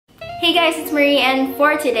Hey guys, it's Marie, and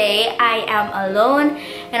for today I am alone.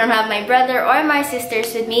 I don't have my brother or my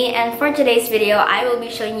sisters with me, and for today's video I will be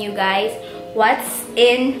showing you guys what's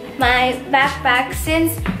in my backpack,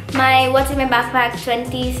 since my What's in My Backpack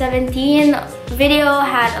 2017 video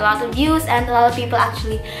had a lot of views and a lot of people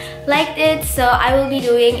actually liked it. So I will be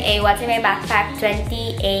doing a What's in My Backpack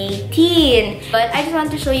 2018. But I just want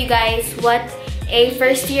to show you guys what a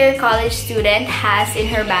first-year college student has in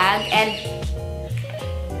her bag. And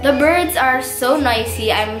the birds are so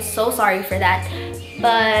noisy. I'm so sorry for that.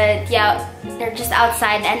 But yeah, they're just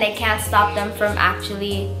outside and I can't stop them from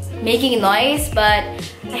actually making noise. But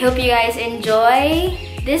I hope you guys enjoy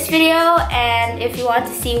this video, and if you want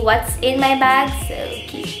to see what's in my bag, so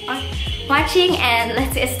keep on watching and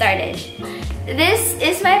let's get started. This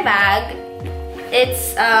is my bag.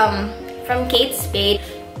 It's from Kate Spade.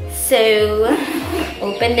 So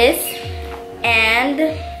open this, and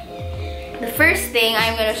the first thing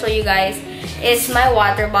I'm gonna show you guys is my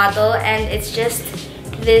water bottle, and it's just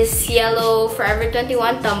this yellow Forever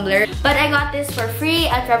 21 tumbler. But I got this for free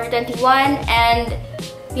at Forever 21, and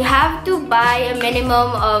you have to buy a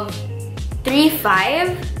minimum of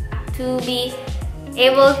 3.5 to be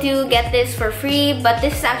able to get this for free. But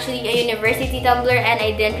this is actually a university tumbler, and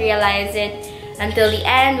I didn't realize it until the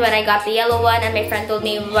end when I got the yellow one, and my friend told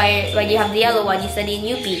me, why do you have the yellow one? You study in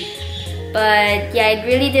UP. But yeah, I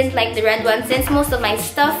really didn't like the red one since most of my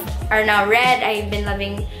stuff are now red. I've been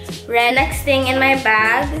loving red. Next thing in my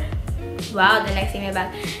bag. Wow, the next thing in my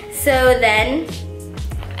bag. So then,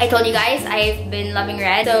 I told you guys I've been loving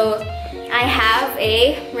red. So I have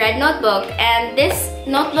a red notebook. And this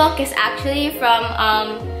notebook is actually from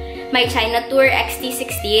my China tour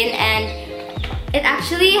XT16. And it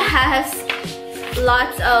actually has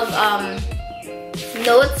lots of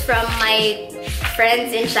notes from my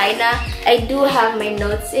friends in China. I do have my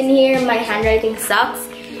notes in here. My handwriting sucks,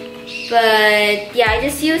 but yeah, I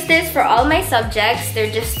just use this for all my subjects.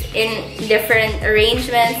 They're just in different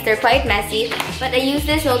arrangements. They're quite messy, but I use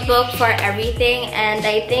this notebook for everything, and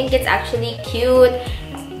I think it's actually cute.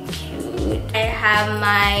 I have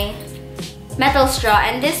my metal straw,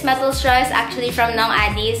 and this metal straw is actually from Nong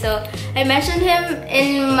Adi. So I mentioned him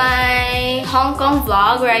in my Hong Kong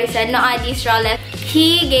vlog where I said Nong Adi straw left.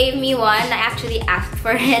 He gave me one. I actually asked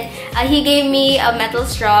for it. He gave me a metal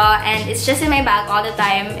straw, and it's just in my bag all the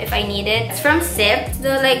time if I need it. It's from Sip,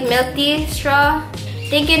 the like milk tea straw.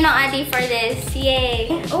 Thank you, Nong Adi, for this.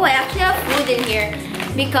 Yay! Oh, I actually have food in here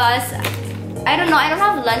because I don't know. I don't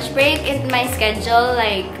have lunch break in my schedule.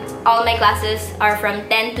 Like, all my classes are from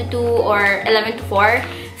 10 to 2 or 11 to 4.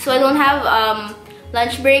 So I don't have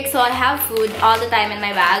lunch break, so I have food all the time in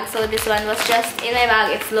my bag. So this one was just in my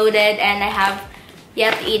bag. It's loaded, and I have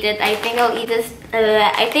yet to eat it. I think I'll eat this.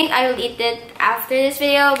 I think I will eat it after this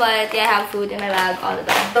video, but yeah, I have food in my bag all the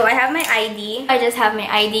time. So I have my ID. I just have my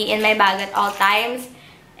ID in my bag at all times.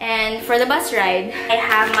 And for the bus ride, I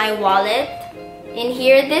have my wallet in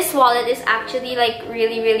here. This wallet is actually like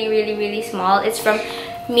really small. It's from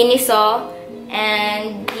Miniso,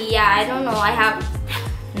 and yeah, I don't know. I have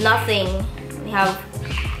nothing. I have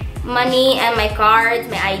money and my cards,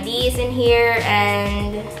 my IDs in here,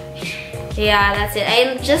 and yeah, that's it.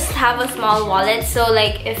 I just have a small wallet, so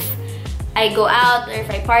like if I go out or if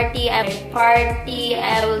I party,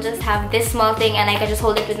 I will just have this small thing, and I can just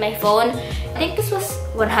hold it with my phone. I think this was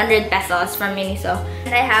 100 pesos from Miniso.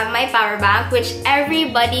 And I have my power bank, which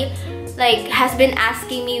everybody like has been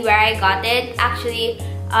asking me where I got it. Actually,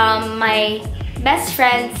 my best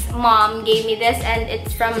friend's mom gave me this, and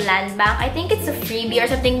it's from Land Bank. I think it's a freebie or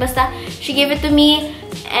something. Basta, she gave it to me,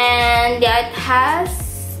 and yeah, it has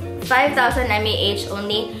 5,000 mAh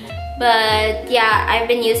only. But yeah, I've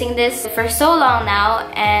been using this for so long now,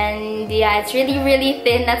 and yeah, it's really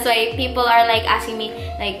thin. That's why people are like asking me,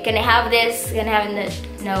 like, can I have this? Can I have this?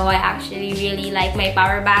 No, I actually really like my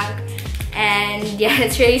power bank, and yeah,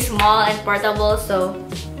 it's really small and portable. So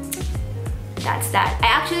that's that. I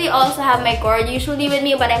actually also have my cord usually with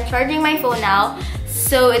me, but I'm charging my phone now,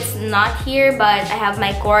 so it's not here, but I have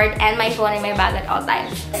my cord and my phone in my bag at all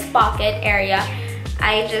times. This pocket area,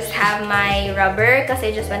 I just have my rubber because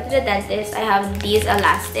I just went to the dentist. I have these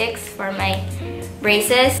elastics for my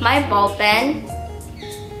braces, my ball pen,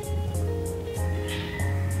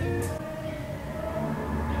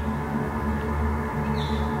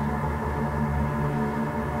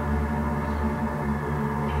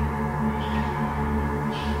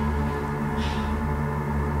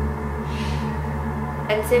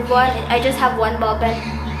 expensive one. I just have one ball pen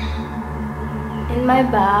in my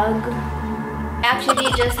bag. I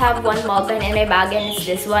actually just have one ball pen in my bag, and it's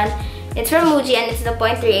this one. It's from Muji, and it's the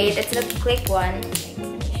 .38. It's the quick one. Let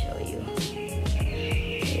me show you.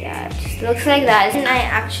 Yeah, Yeah, it just looks like that. And I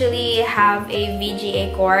actually have a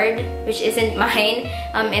VGA cord, which isn't mine.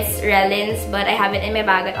 It's Relin's, but I have it in my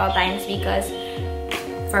bag at all times because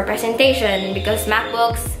for presentation, because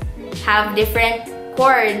MacBooks have different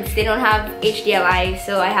cords. They don't have HDMI,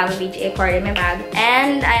 so I have a VGA cord in my bag.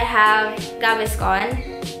 And I have Gaviscon.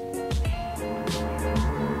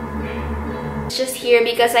 It's just here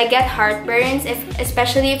because I get heartburns,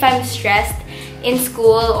 especially if I'm stressed in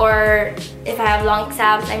school or if I have long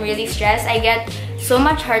exams. I'm really stressed. I get so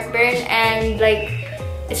much heartburn and like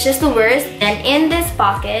it's just the worst. And in this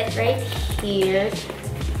pocket right here,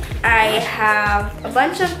 I have a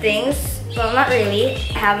bunch of things. Well, not really.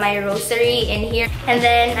 I have my rosary in here, and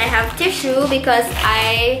then I have tissue because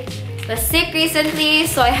I was sick recently,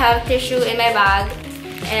 so I have tissue in my bag.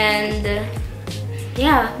 And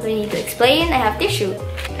yeah, do I need to explain? I have tissue.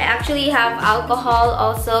 I actually have alcohol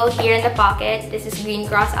also here in the pocket. This is Green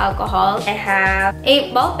Cross alcohol. I have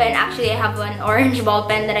a ball pen. Actually, I have an orange ball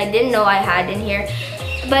pen that I didn't know I had in here.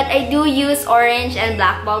 But I do use orange and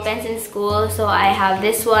black ball pens in school, so I have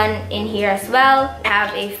this one in here as well. I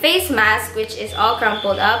have a face mask, which is all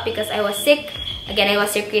crumpled up because I was sick. Again, I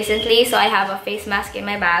was sick recently, so I have a face mask in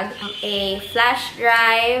my bag. A flash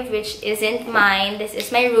drive, which isn't mine. This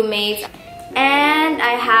is my roommate's. And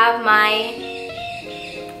I have my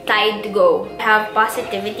Tide to Go. I have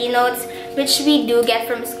positivity notes, which we do get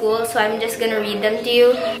from school, so I'm just gonna read them to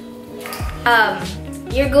you.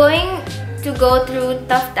 You're going to go through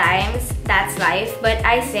tough times, that's life, but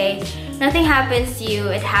I say, nothing happens to you,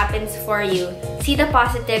 it happens for you. See the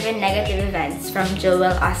positive and negative events, from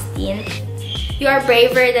Joel Osteen. You are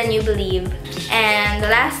braver than you believe. And the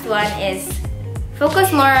last one is,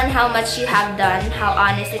 focus more on how much you have done, how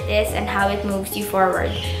honest it is, and how it moves you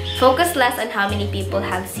forward. Focus less on how many people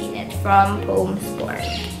have seen it, from Poems Born.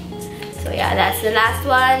 So yeah, that's the last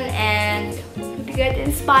one, and hope you get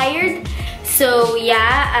inspired. So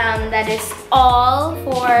yeah, that is all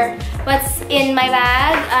for what's in my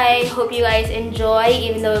bag. I hope you guys enjoy,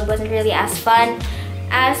 even though it wasn't really as fun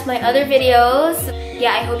as my other videos.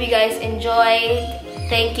 Yeah, I hope you guys enjoyed.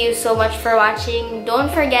 Thank you so much for watching.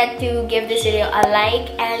 Don't forget to give this video a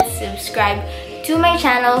like and subscribe to my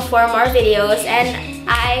channel for more videos. And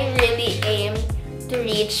I really aim to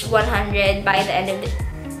reach 100 by the end of the...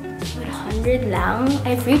 100 lang?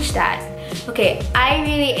 I've reached that. Okay, I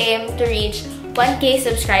really aim to reach 1K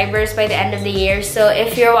subscribers by the end of the year. So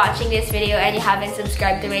if you're watching this video and you haven't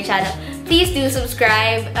subscribed to my channel, please do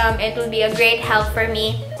subscribe. It will be a great help for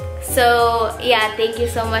me. So yeah, thank you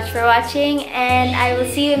so much for watching, and I will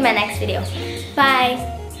see you in my next video. Bye!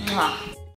 Mwah.